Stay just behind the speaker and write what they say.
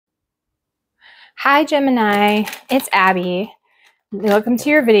Hi Gemini, it's Abby. Welcome to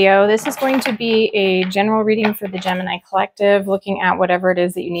your video. This is going to be a general reading for the Gemini collective, looking at whatever it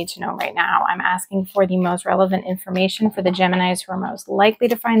is that you need to know right now. I'm asking for the most relevant information for the Geminis who are most likely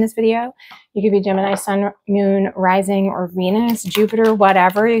to find this video. You could be Gemini, Sun, Moon, Rising, or Venus, Jupiter,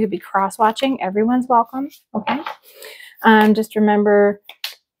 whatever. You could be cross-watching. Everyone's welcome, okay? Just remember,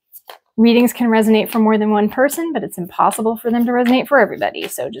 readings can resonate for more than one person, but it's impossible for them to resonate for everybody.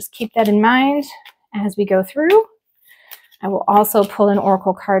 So just keep that in mind as we go through. I will also pull an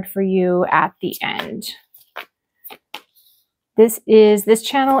oracle card for you at the end. This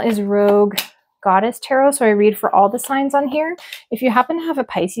channel is Rogue Goddess Tarot, so I read for all the signs on here. If you happen to have a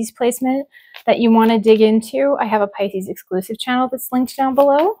Pisces placement that you want to dig into, I have a Pisces exclusive channel that's linked down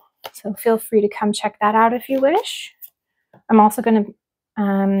below. So feel free to come check that out if you wish. I'm also going to,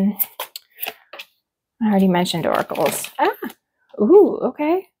 I already mentioned oracles. Ooh,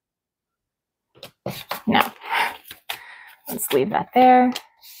 okay. No. Let's leave that there.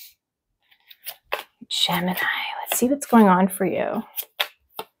 Gemini, let's see what's going on for you.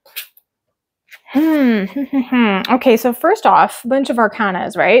 Okay, so first off, a bunch of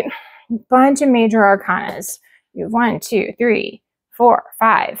arcanas, right? Bunch of major arcanas. You have 1, 2, 3, 4,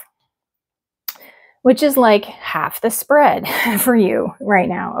 5, which is like half the spread for you right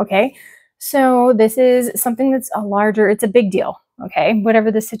now, okay? So this is something that's a larger, it's a big deal, okay?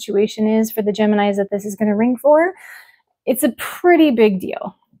 Whatever the situation is for the Geminis that this is going to ring for, it's a pretty big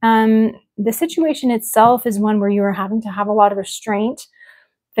deal. The situation itself is one where you are having to have a lot of restraint.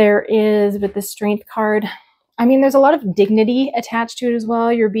 There is, with the Strength card, I mean, there's a lot of dignity attached to it as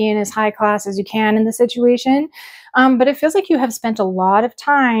well. You're being as high class as you can in the situation. But it feels like you have spent a lot of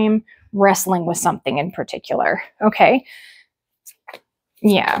time wrestling with something in particular. Okay.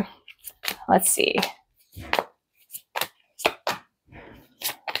 Yeah. Let's see.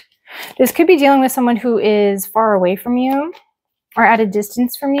 This could be dealing with someone who is far away from you or at a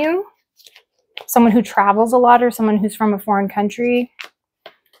distance from you. Someone who travels a lot or someone who's from a foreign country.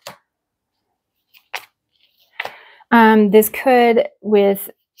 This could with,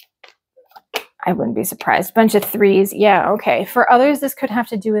 I wouldn't be surprised, bunch of 3s. Yeah, okay. For others, this could have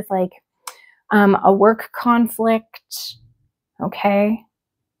to do with like a work conflict. Okay.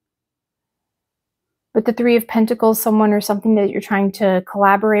 With the 3 of Pentacles, someone or something that you're trying to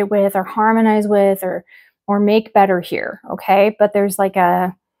collaborate with or harmonize with or make better here, okay? But there's like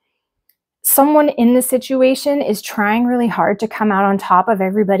someone in the situation is trying really hard to come out on top of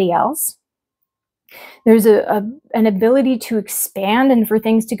everybody else. There's an ability to expand and for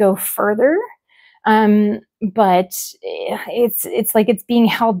things to go further, but it's like it's being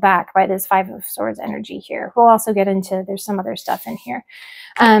held back by this 5 of Swords energy here. We'll also get into, there's some other stuff in here.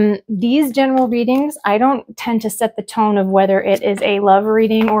 These general readings, I don't tend to set the tone of whether it is a love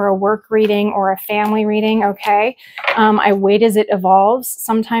reading or a work reading or a family reading, okay? I wait as it evolves.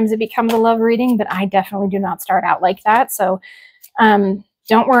 Sometimes it becomes a love reading, but I definitely do not start out like that. So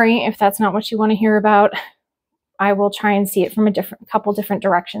don't worry if that's not what you want to hear about. I will try and see it from a couple different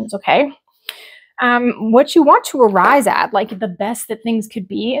directions, okay? What you want to arise at, like the best that things could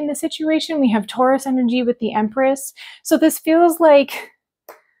be in the situation. We have Taurus energy with the Empress. So this feels like,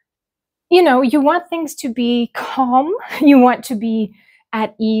 you know, you want things to be calm. You want to be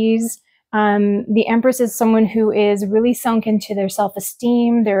at ease. The Empress is someone who is really sunk into their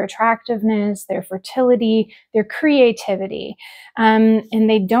self-esteem, their attractiveness, their fertility, their creativity. And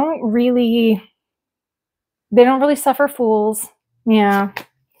they don't really suffer fools. Yeah.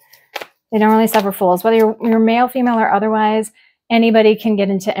 They don't really suffer fools. Whether you're male, female, or otherwise, anybody can get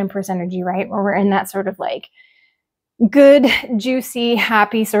into Empress energy, right? Where we're in that sort of like good, juicy,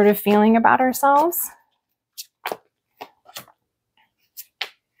 happy sort of feeling about ourselves.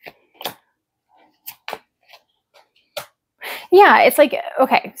 Yeah, it's like,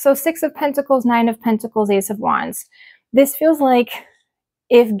 okay, so 6 of Pentacles, 9 of Pentacles, Ace of Wands. This feels like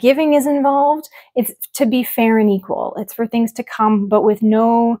if giving is involved, it's to be fair and equal. It's for things to come, but with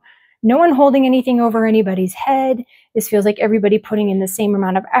no one holding anything over anybody's head. This feels like everybody putting in the same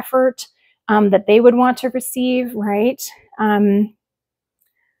amount of effort that they would want to receive, right? The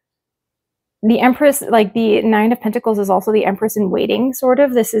Empress, like the 9 of Pentacles is also the Empress in waiting, sort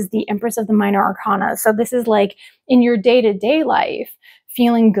of. This is the Empress of the minor arcana. So this is like in your day-to-day life,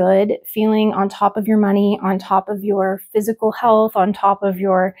 feeling good, feeling on top of your money, on top of your physical health, on top of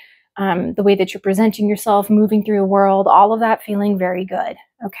your the way that you're presenting yourself, moving through the world, all of that feeling very good,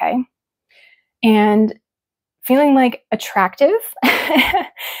 okay? And feeling like attractive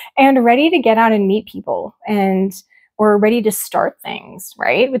and ready to get out and meet people or ready to start things,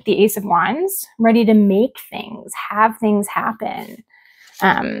 right? With the Ace of Wands, ready to make things, have things happen.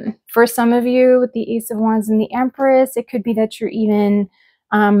 For some of you, with the Ace of Wands and the Empress, it could be that you're even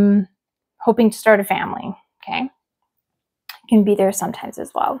hoping to start a family, okay? It can be there sometimes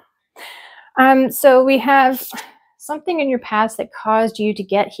as well. So we have something in your past that caused you to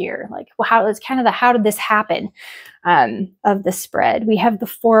get here. Like, well, how is kind of the how did this happen of the spread? We have the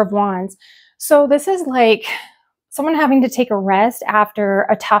Four of Wands. So this is like someone having to take a rest after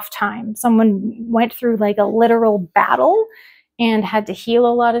a tough time. Someone went through like a literal battle and had to heal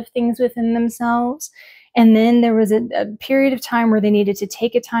a lot of things within themselves. And then there was a period of time where they needed to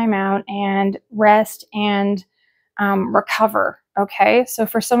take a time out and rest and recover. Okay, so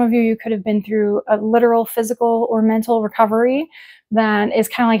for some of you, you could have been through a literal physical or mental recovery that is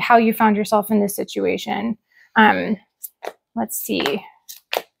kind of like how you found yourself in this situation. Let's see.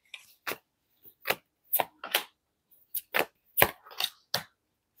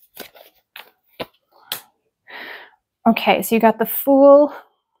 Okay, so you got the Fool.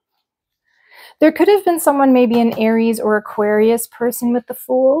 There could have been someone, maybe an Aries or Aquarius person with the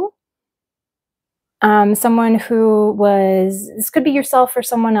Fool. Someone who was, this could be yourself or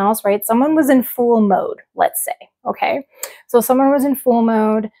someone else, right? Someone was in Fool mode, let's say, okay? So someone was in Fool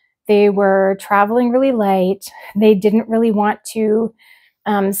mode. They were traveling really light. They didn't really want to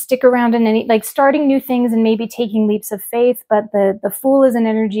stick around in any, like starting new things and maybe taking leaps of faith, but the Fool is an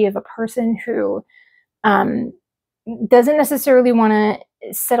energy of a person who doesn't necessarily want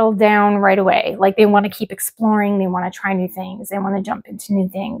to settle down right away. Like they want to keep exploring. They want to try new things. They want to jump into new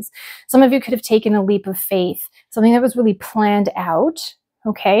things. Some of you could have taken a leap of faith, something that was really planned out.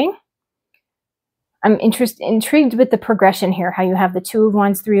 Okay. I'm intrigued with the progression here, how you have the Two of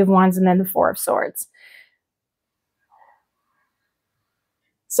Wands, Three of Wands, and then the Four of Swords.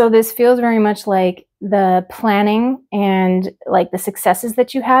 So this feels very much like the planning and like the successes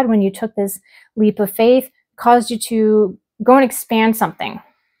that you had when you took this leap of faith caused you to go and expand something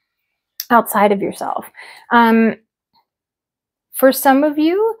outside of yourself. For some of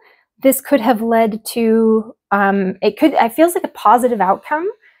you, this could have led to, it feels like a positive outcome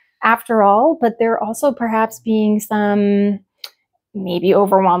after all, but there also perhaps being some maybe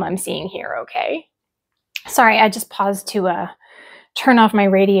overwhelm I'm seeing here, okay? Sorry, I just paused to turn off my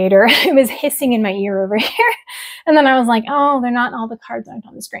radiator. It was hissing in my ear over here. And then I was like, oh, they're not, all the cards aren't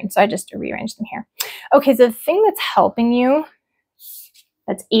on the screen. So I just rearranged them here. Okay, so the thing that's helping you,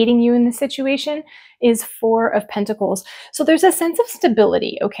 that's aiding you in this situation, is Four of Pentacles. So there's a sense of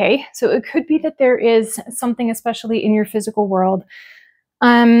stability, okay? So it could be that there is something, especially in your physical world,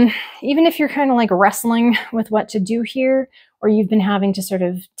 even if you're kind of like wrestling with what to do here, or you've been having to sort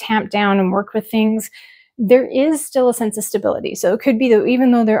of tamp down and work with things, there is still a sense of stability. So it could be that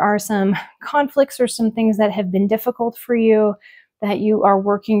even though there are some conflicts or some things that have been difficult for you, that you are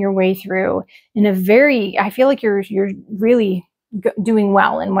working your way through in a very, I feel like you're really doing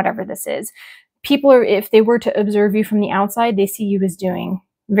well in whatever this is. People are, if they were to observe you from the outside, they see you as doing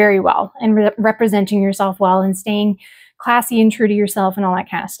very well and representing yourself well and staying classy and true to yourself and all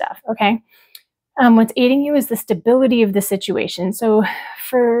that kind of stuff, okay? What's aiding you is the stability of the situation. So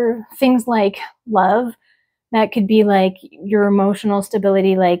for things like love, that could be like your emotional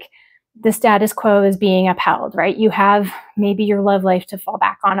stability, like the status quo is being upheld, right? You have maybe your love life to fall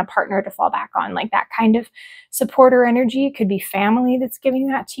back on, a partner to fall back on, like that kind of supporter energy. It could be family that's giving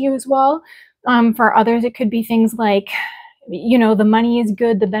that to you as well. For others, it could be things like, you know, the money is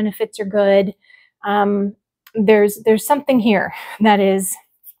good, the benefits are good. There's something here that is,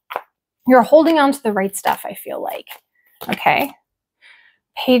 you're holding on to the right stuff, I feel like. Okay.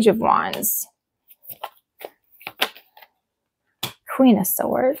 Page of Wands. Queen of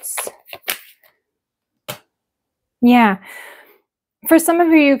Swords. Yeah. For some of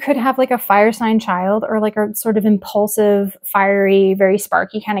you, you could have like a fire sign child or like a sort of impulsive, fiery, very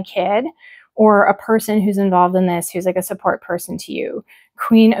sparky kind of kid, or a person who's involved in this who's like a support person to you.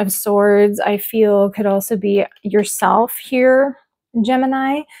 Queen of Swords, I feel, could also be yourself here,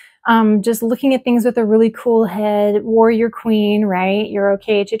 Gemini. Just looking at things with a really cool head, warrior queen, right? You're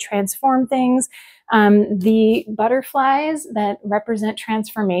okay to transform things. The butterflies that represent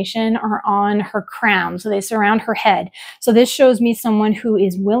transformation are on her crown, so they surround her head. So this shows me someone who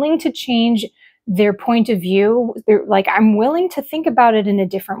is willing to change their point of view. They're like, I'm willing to think about it in a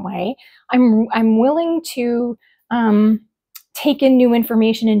different way. I'm willing to take in new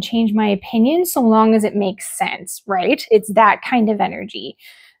information and change my opinion so long as it makes sense, right? It's that kind of energy.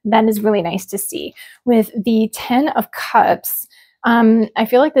 That is really nice to see. With the 10 of Cups, I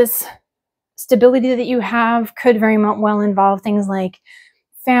feel like this stability that you have could very well involve things like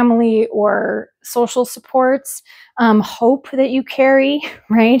family or social supports, hope that you carry,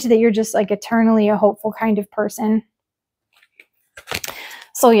 right? That you're just like eternally a hopeful kind of person.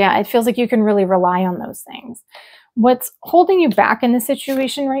 So yeah, it feels like you can really rely on those things. What's holding you back in this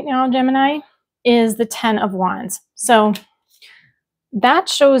situation right now, Gemini, is the 10 of Wands. So that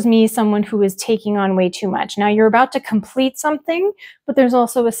shows me someone who is taking on way too much. Now you're about to complete something, but there's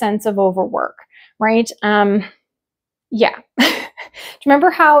also a sense of overwork, right? Yeah. Do you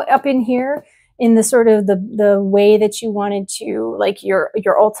remember how up in here, in the sort of the way that you wanted to, like your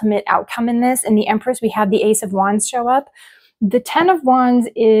ultimate outcome in this, in the Empress, we had the Ace of Wands show up. The 10 of Wands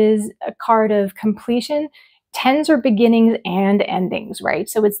is a card of completion. Tens are beginnings and endings, right?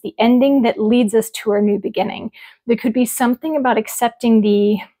 So it's the ending that leads us to our new beginning. There could be something about accepting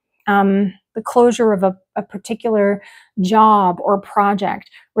the closure of a particular job or project,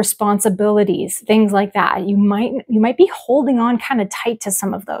 responsibilities, things like that. You might be holding on kind of tight to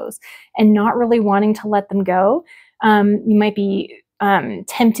some of those and not really wanting to let them go. You might be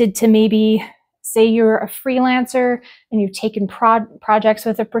tempted to maybe, say you're a freelancer and you've taken projects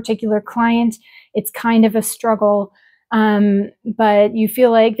with a particular client. It's kind of a struggle, but you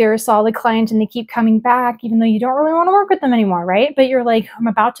feel like they're a solid client and they keep coming back, even though you don't really want to work with them anymore, right? But you're like, I'm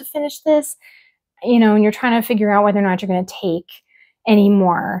about to finish this, you know, and you're trying to figure out whether or not you're going to take any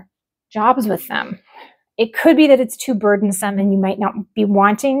more jobs with them. It could be that it's too burdensome and you might not be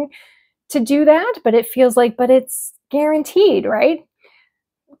wanting to do that, but it feels like, but it's guaranteed, right?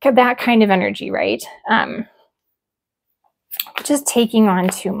 That kind of energy, right? Just taking on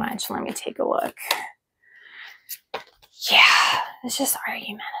too much. Let me take a look. Yeah, it's just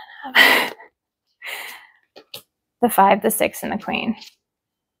argument. The 5, the 6, and the Queen.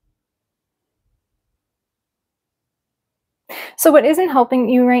 So what isn't helping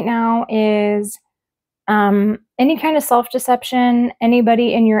you right now is any kind of self-deception,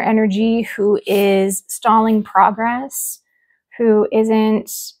 anybody in your energy who is stalling progress, who isn't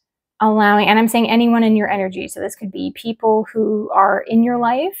allowing, and I'm saying anyone in your energy, so this could be people who are in your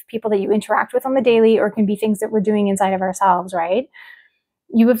life, people that you interact with on the daily, or it can be things that we're doing inside of ourselves, right?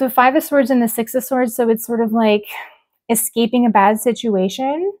 You have the 5 of Swords and the 6 of Swords, so it's sort of like escaping a bad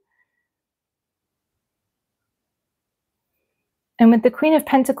situation. And with the Queen of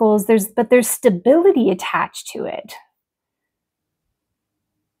Pentacles, there's stability attached to it.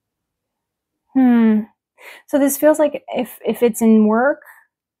 So this feels like if it's in work,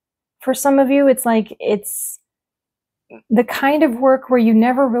 for some of you, it's like it's the kind of work where you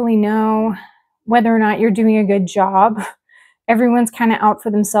never really know whether or not you're doing a good job. Everyone's kind of out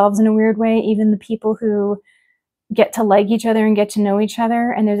for themselves in a weird way, even the people who get to like each other and get to know each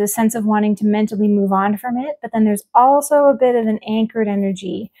other. And there's a sense of wanting to mentally move on from it. But then there's also a bit of an anchored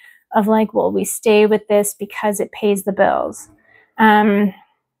energy of like, well, we stay with this because it pays the bills.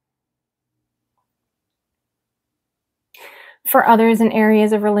 For others in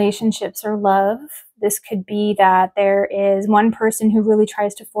areas of relationships or love, this could be that there is one person who really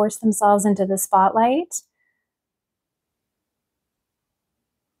tries to force themselves into the spotlight.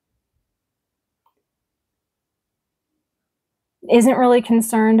 Isn't really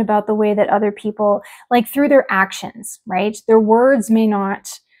concerned about the way that other people, like through their actions, right? Their words may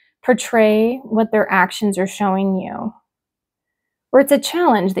not portray what their actions are showing you. Or it's a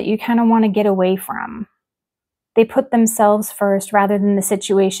challenge that you kind of want to get away from. They put themselves first rather than the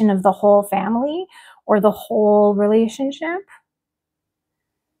situation of the whole family or the whole relationship.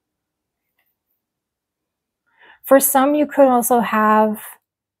 For some, you could also have,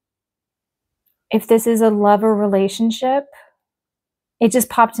 if this is a love or relationship, it just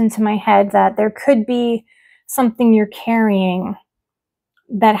popped into my head that there could be something you're carrying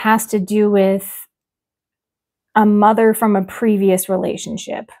that has to do with a mother from a previous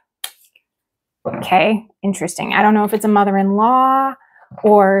relationship. Okay, interesting. I don't know if it's a mother-in-law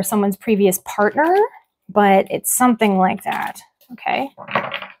or someone's previous partner, but it's something like that. Okay.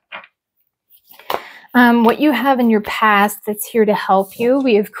 What you have in your past that's here to help you,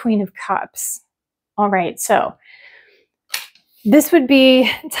 we have Queen of Cups. All right, so this would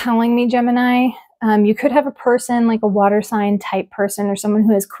be telling me, Gemini, you could have a person like a water sign type person or someone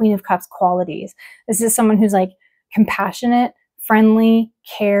who has Queen of Cups qualities. This is someone who's like compassionate, friendly,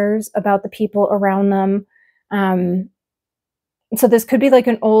 cares about the people around them. So this could be like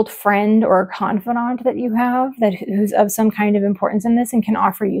an old friend or a confidant that you have who's of some kind of importance in this and can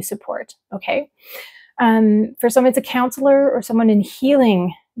offer you support. Okay. For some, it's a counselor or someone in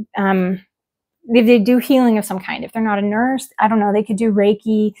healing. They do healing of some kind. If they're not a nurse, I don't know, they could do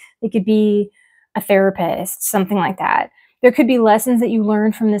Reiki, they could be a therapist, something like that. There could be lessons that you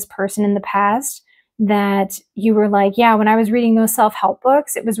learned from this person in the past that you were like, yeah, when I was reading those self-help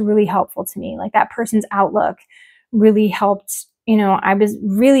books, it was really helpful to me. Like that person's outlook really helped, you know, I was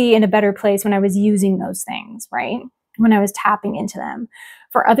really in a better place when I was using those things, right? When I was tapping into them.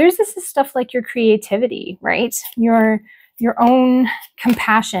 For others, this is stuff like your creativity, right? Your own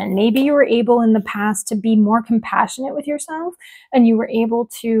compassion. Maybe you were able in the past to be more compassionate with yourself, and you were able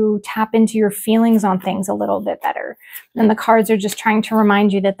to tap into your feelings on things a little bit better. And the cards are just trying to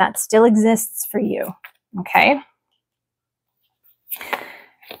remind you that that still exists for you. Okay.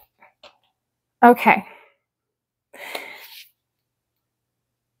 Okay.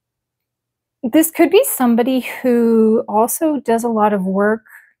 This could be somebody who also does a lot of work.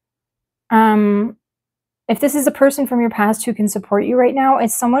 If this is a person from your past who can support you right now,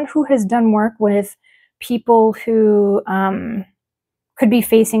 it's someone who has done work with people who could be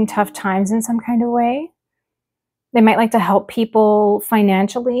facing tough times in some kind of way. They might like to help people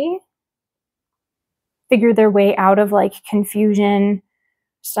financially figure their way out of like confusion,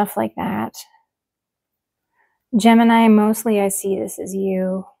 stuff like that. Gemini, mostly I see this as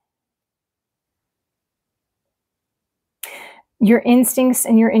you. Your instincts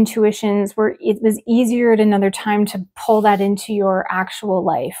and your intuitions it was easier at another time to pull that into your actual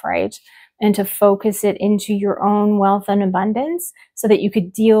life, right? And to focus it into your own wealth and abundance so that you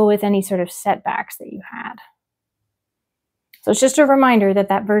could deal with any sort of setbacks that you had. So it's just a reminder that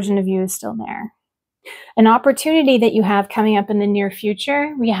that version of you is still there. An opportunity that you have coming up in the near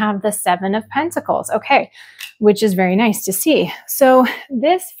future, we have the Seven of Pentacles, okay, which is very nice to see. So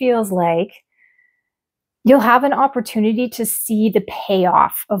this feels like you'll have an opportunity to see the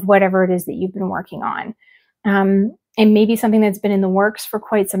payoff of whatever it is that you've been working on. And maybe something that's been in the works for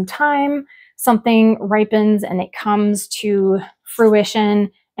quite some time, something ripens and it comes to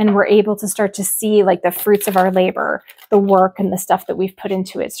fruition, and we're able to start to see like the fruits of our labor, the work and the stuff that we've put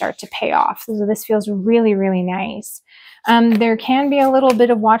into it start to pay off. So this feels really, really nice. There can be a little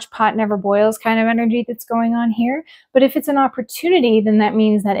bit of watch pot never boils kind of energy that's going on here. But if it's an opportunity, then that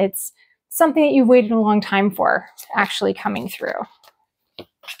means that it's something that you've waited a long time for actually coming through.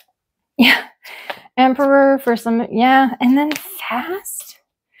 Yeah. Emperor for some, yeah. And then fast.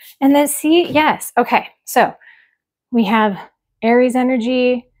 And then see, yes. Okay. So we have Aries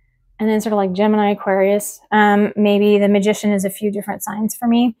energy and then sort of like Gemini, Aquarius. Maybe the Magician is a few different signs for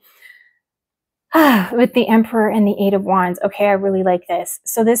me. With the Emperor and the Eight of Wands. Okay, I really like this.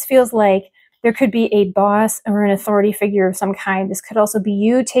 So this feels like there could be a boss or an authority figure of some kind. This could also be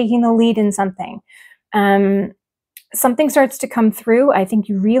you taking the lead in something. Something starts to come through. I think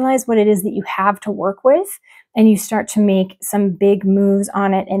you realize what it is that you have to work with, and you start to make some big moves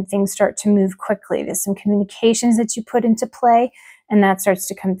on it, and things start to move quickly. There's some communications that you put into play, and that starts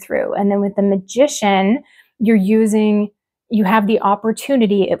to come through. And then with the Magician, you have the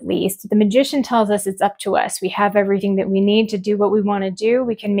opportunity, at least. The Magician tells us it's up to us. We have everything that we need to do what we want to do.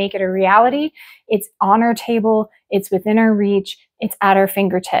 We can make it a reality. It's on our table. It's within our reach. It's at our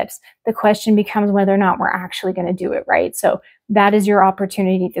fingertips. The question becomes whether or not we're actually going to do it, right? So that is your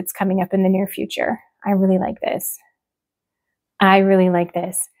opportunity that's coming up in the near future. I really like this. I really like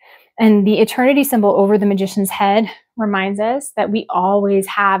this. And the eternity symbol over the Magician's head reminds us that we always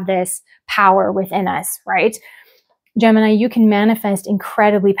have this power within us, right? Gemini, you can manifest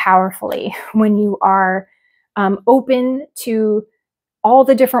incredibly powerfully when you are open to all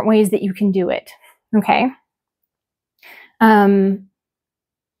the different ways that you can do it, okay? Even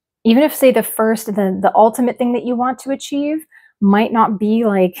if, say, the ultimate thing that you want to achieve might not be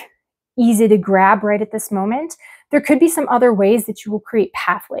like easy to grab right at this moment, there could be some other ways that you will create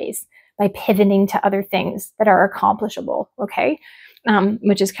pathways by pivoting to other things that are accomplishable, okay?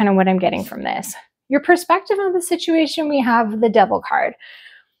 Which is kind of what I'm getting from this. Your perspective on the situation, we have the Devil card,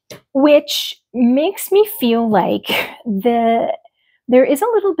 which makes me feel like there is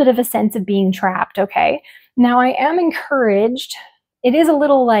a little bit of a sense of being trapped, okay? Now, I am encouraged. It is a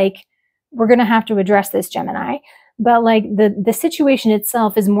little like, we're going to have to address this, Gemini, but like the situation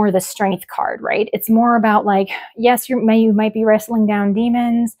itself is more the Strength card, right? It's more about like, yes, you might be wrestling down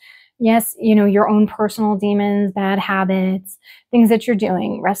demons. Yes, you know, your own personal demons, bad habits, things that you're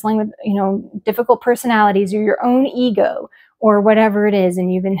doing, wrestling with, you know, difficult personalities or your own ego or whatever it is,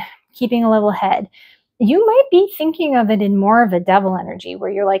 and you've been keeping a level head. You might be thinking of it in more of a devil energy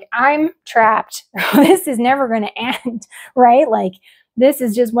where you're like, I'm trapped. This is never going to end, right? Like, this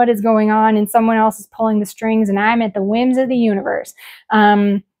is just what is going on, and someone else is pulling the strings, and I'm at the whims of the universe.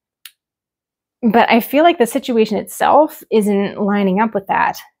 But I feel like the situation itself isn't lining up with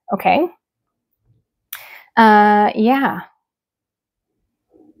that. Okay. Yeah.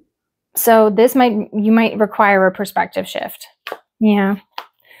 So you might require a perspective shift. Yeah.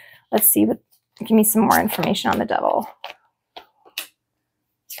 Let's see give me some more information on the Devil.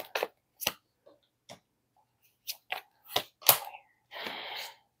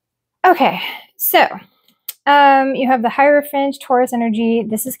 Okay. So You have the Hierophant, Taurus energy.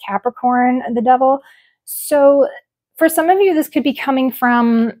 This is Capricorn, the devil. So for some of you, this could be coming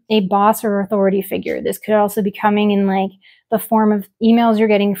from a boss or authority figure. This could also be coming in like the form of emails you're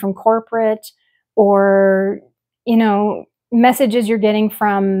getting from corporate, or, you know, messages you're getting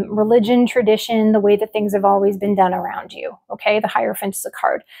from religion, tradition, the way that things have always been done around you. Okay, the Hierophant is a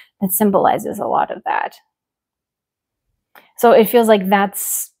card that symbolizes a lot of that. So it feels like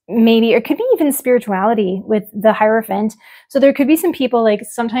that's maybe, it could be even spirituality with the Hierophant. So there could be some people, like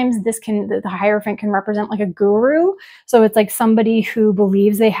sometimes this can, the Hierophant can represent like a guru. So it's like somebody who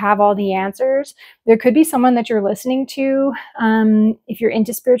believes they have all the answers. There could be someone that you're listening to. If you're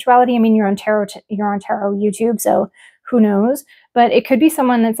into spirituality, I mean, you're on tarot YouTube, so who knows? But it could be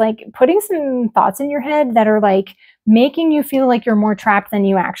someone that's like putting some thoughts in your head that are like making you feel like you're more trapped than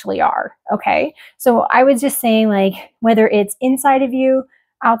you actually are. Okay. So I would just say, like, whether it's inside of you,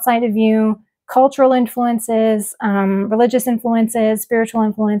 outside of you, cultural influences, religious influences, spiritual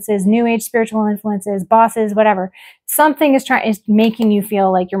influences, new age spiritual influences, bosses, whatever, something is making you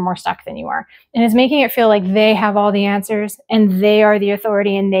feel like you're more stuck than you are. And it's making it feel like they have all the answers and they are the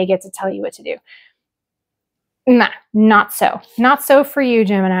authority and they get to tell you what to do. Nah, not so. Not so for you,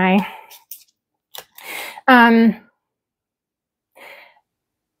 Gemini.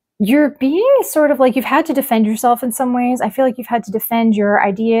 You're being sort of like, you've had to defend yourself in some ways. I feel like you've had to defend your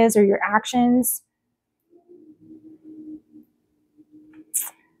ideas or your actions.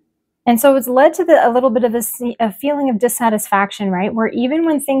 And so it's led to a little bit of a feeling of dissatisfaction, right? Where even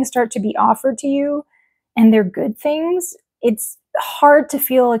when things start to be offered to you and they're good things, it's hard to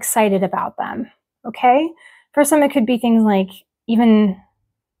feel excited about them, okay? For some, it could be things like, even,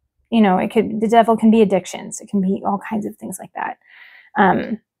 you know, the devil can be addictions. It can be all kinds of things like that.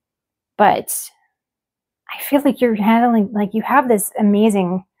 But I feel like you're handling, like, you have this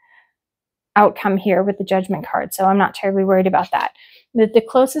amazing outcome here with the Judgment card. So I'm not terribly worried about that. The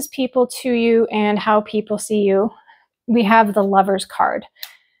closest people to you and how people see you, we have the Lovers card.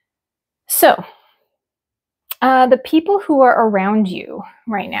 So the people who are around you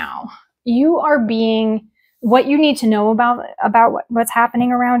right now, you are being, what you need to know about what's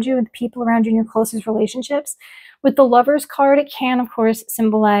happening around you and the people around you in your closest relationships. With the Lovers card, it can, of course,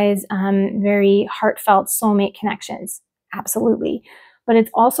 symbolize very heartfelt soulmate connections. Absolutely. But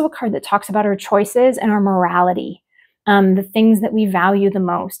it's also a card that talks about our choices and our morality, the things that we value the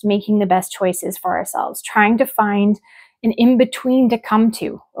most, making the best choices for ourselves, trying to find an in-between to come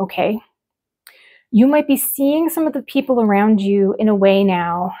to, okay? You might be seeing some of the people around you in a way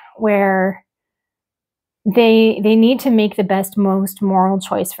now where they need to make the best, most moral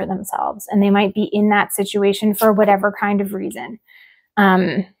choice for themselves. And they might be in that situation for whatever kind of reason.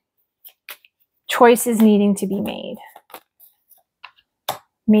 Choices needing to be made.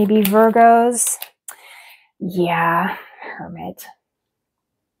 Maybe Virgos. Yeah, Hermit.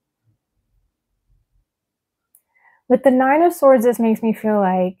 With the Nine of Swords, this makes me feel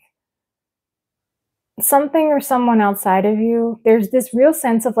like something or someone outside of you, there's this real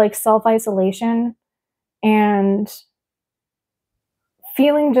sense of like self-isolation and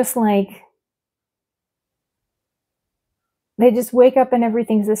feeling just like they just wake up and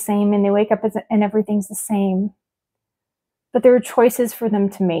everything's the same, and they wake up and everything's the same. But there are choices for them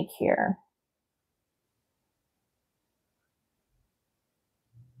to make here.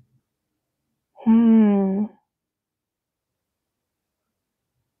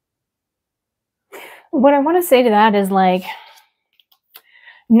 What I want to say to that is, like,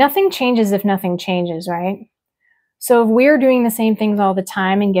 nothing changes if nothing changes, right? So if we're doing the same things all the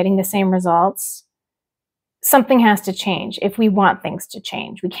time and getting the same results, something has to change if we want things to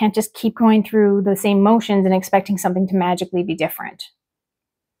change. We can't just keep going through the same motions and expecting something to magically be different.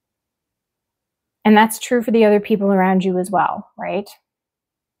 And that's true for the other people around you as well, right?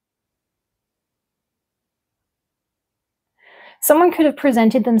 Someone could have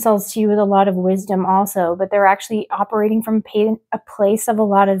presented themselves to you with a lot of wisdom also, but they're actually operating from a place of a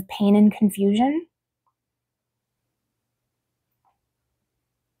lot of pain and confusion.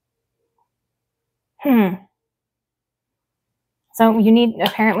 So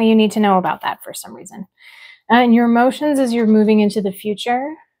apparently you need to know about that for some reason. And your emotions as you're moving into the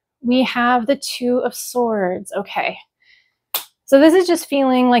future, we have the Two of Swords. Okay. So this is just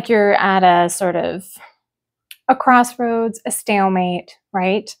feeling like you're at a sort of a crossroads, a stalemate,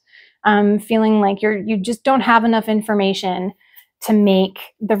 right? Feeling like you just don't have enough information to make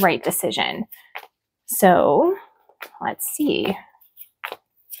the right decision. So let's see.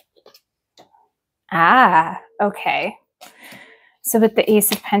 Okay. So with the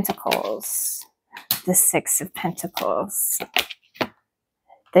Ace of Pentacles, the Six of Pentacles,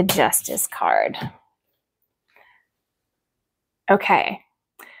 the Justice card. Okay.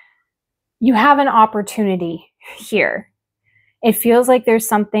 You have an opportunity here. It feels like there's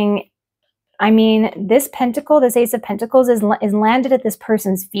something, I mean, this pentacle, this Ace of Pentacles is landed at this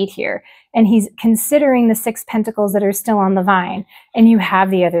person's feet here. And he's considering the 6 pentacles that are still on the vine. And you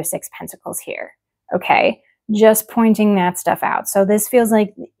have the other 6 pentacles here. Okay. Just pointing that stuff out. So this feels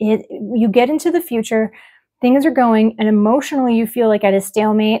like you get into the future, things are going, and emotionally you feel like at a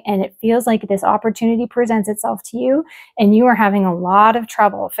stalemate, and it feels like this opportunity presents itself to you, and you are having a lot of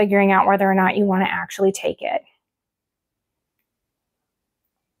trouble figuring out whether or not you want to actually take it.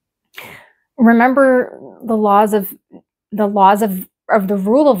 Remember the laws of the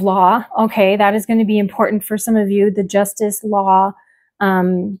rule of law. Okay, that is going to be important for some of you. The justice law,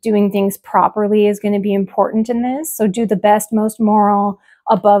 doing things properly is going to be important in this. So do the best, most moral,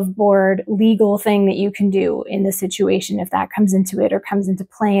 above board, legal thing that you can do in the situation if that comes into it or comes into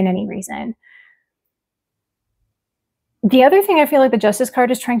play in any reason. The other thing I feel like the Justice card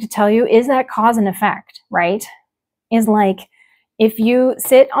is trying to tell you is that cause and effect, right? Is like, if you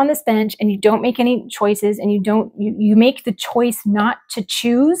sit on this bench and you don't make any choices and you make the choice not to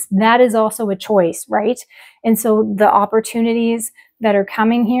choose, that is also a choice, right? And so the opportunities that are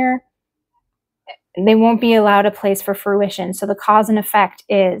coming here, they won't be allowed a place for fruition. So the cause and effect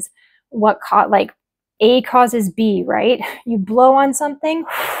is what like A causes B, right? You blow on something,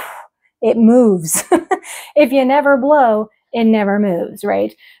 it moves. If you never blow, it never moves,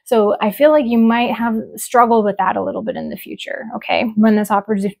 right? So I feel like you might have struggled with that a little bit in the future, okay, when this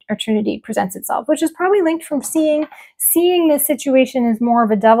opportunity presents itself, which is probably linked from seeing this situation as more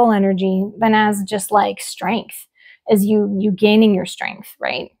of a double energy than as just like strength, as you gaining your strength,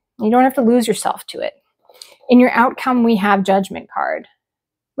 right? You don't have to lose yourself to it. In your outcome, we have Judgment card,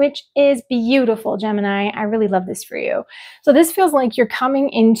 which is beautiful, Gemini. I really love this for you. So this feels like you're coming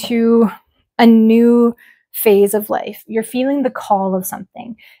into a new phase of life. You're feeling the call of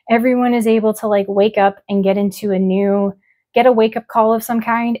something. Everyone is able to like wake up and get a wake up call of some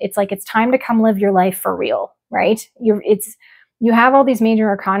kind. It's like, it's time to come live your life for real, right? You have all these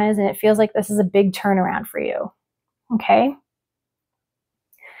major arcanas, and it feels like this is a big turnaround for you. Okay.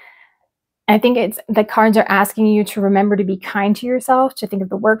 I think it's the cards are asking you to remember to be kind to yourself, to think of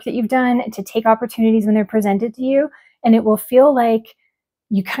the work that you've done, to take opportunities when they're presented to you. And it will feel like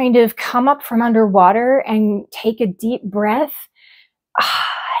you kind of come up from underwater and take a deep breath.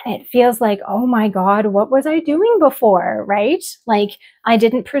 And it feels like, oh my God, what was I doing before, right? Like I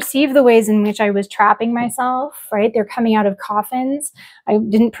didn't perceive the ways in which I was trapping myself, right? They're coming out of coffins. I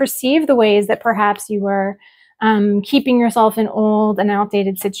didn't perceive the ways that perhaps you were keeping yourself in old and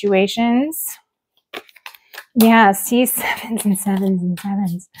outdated situations. Yeah, see, 7s and 7s and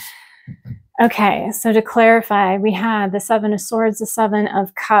 7s. Okay, so to clarify, we had the 7 of Swords, the 7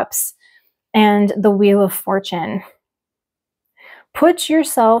 of Cups, and the Wheel of Fortune. Put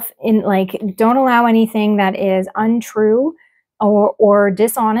yourself in, like, don't allow anything that is untrue or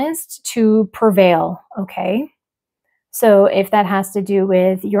dishonest to prevail, okay? So if that has to do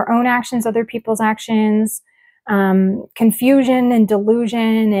with your own actions, other people's actions, confusion and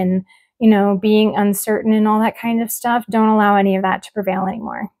delusion and, you know, being uncertain and all that kind of stuff, don't allow any of that to prevail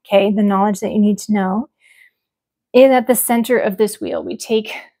anymore, okay? The knowledge that you need to know is at the center of this wheel. We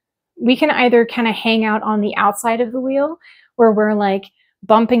can either kind of hang out on the outside of the wheel where we're like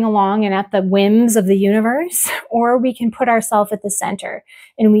bumping along and at the whims of the universe, or we can put ourselves at the center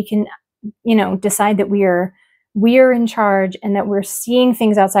and we can, you know, decide that we are in charge and that we're seeing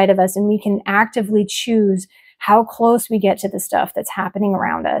things outside of us, and we can actively choose how close we get to the stuff that's happening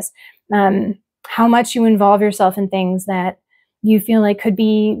around us, how much you involve yourself in things that you feel like could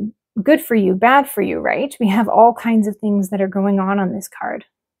be good for you, bad for you, right? We have all kinds of things that are going on this card.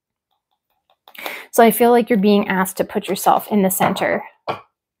 So I feel like you're being asked to put yourself in the center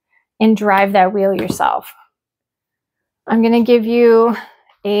and drive that wheel yourself. I'm going to give you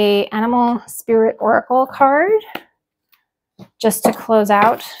a Animal Spirit Oracle card just to close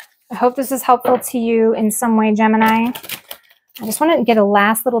out. I hope this is helpful to you in some way, Gemini. I just want to get a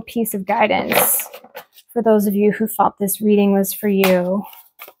last little piece of guidance for those of you who thought this reading was for you.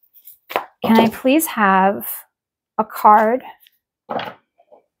 Can I please have a card,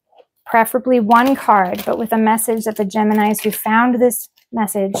 preferably one card, but with a message that the Geminis who found this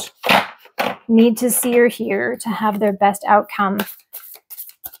message need to see or hear to have their best outcome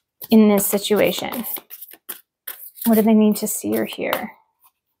in this situation? What do they need to see or hear?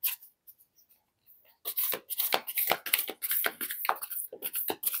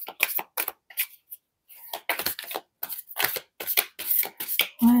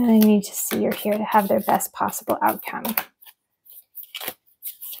 What do they need to see or hear to have their best possible outcome?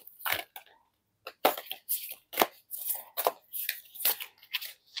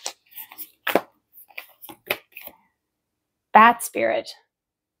 Bat Spirit,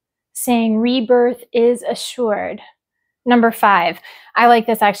 saying rebirth is assured. Number 5, I like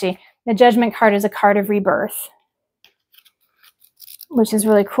this actually. The Judgment card is a card of rebirth, which is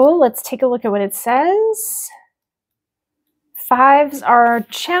really cool. Let's take a look at what it says. 5s are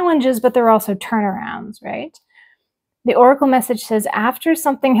challenges, but they're also turnarounds, right? The Oracle message says, after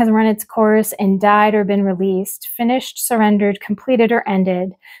something has run its course and died or been released, finished, surrendered, completed, or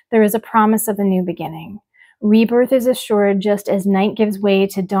ended, there is a promise of a new beginning. Rebirth is assured just as night gives way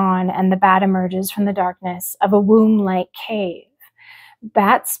to dawn and the bat emerges from the darkness of a womb-like cave.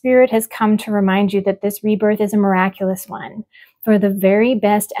 Bat Spirit has come to remind you that this rebirth is a miraculous one, for the very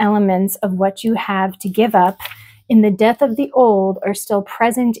best elements of what you have to give up in the death of the old are still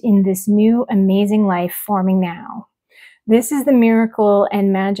present in this new amazing life forming now. This is the miracle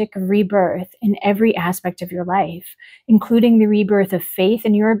and magic of rebirth in every aspect of your life, including the rebirth of faith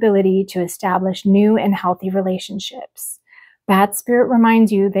in your ability to establish new and healthy relationships. Bat Spirit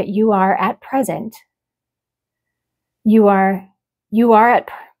reminds you that you are at present. You are at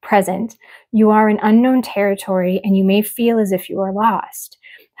present. You are in unknown territory, and you may feel as if you are lost.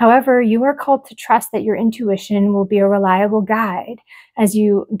 However, you are called to trust that your intuition will be a reliable guide as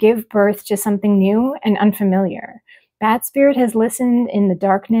you give birth to something new and unfamiliar. Bat Spirit has listened in the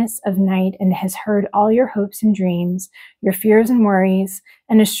darkness of night and has heard all your hopes and dreams, your fears and worries,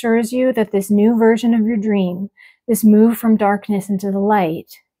 and assures you that this new version of your dream, this move from darkness into the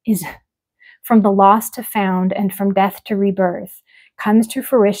light, is from the lost to found and from death to rebirth, comes to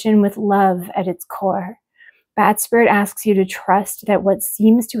fruition with love at its core. Bat Spirit asks you to trust that what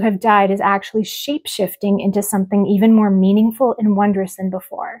seems to have died is actually shape-shifting into something even more meaningful and wondrous than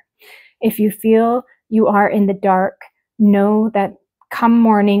before. If you feel you are in the dark, know that come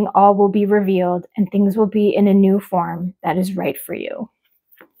morning, all will be revealed and things will be in a new form that is right for you.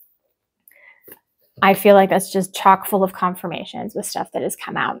 I feel like that's just chock full of confirmations with stuff that has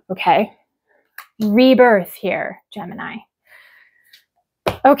come out, okay? Rebirth here, Gemini.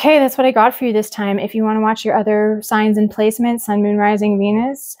 Okay, that's what I got for you this time. If you want to watch your other signs and placements, Sun, Moon, Rising,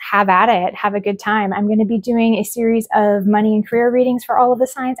 Venus, have at it. Have a good time. I'm going to be doing a series of money and career readings for all of the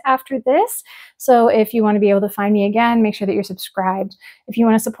signs after this. So if you want to be able to find me again, make sure that you're subscribed. If you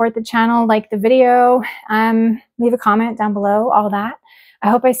want to support the channel, like the video, leave a comment down below, all that.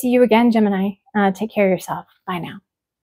 I hope I see you again, Gemini. Take care of yourself. Bye now.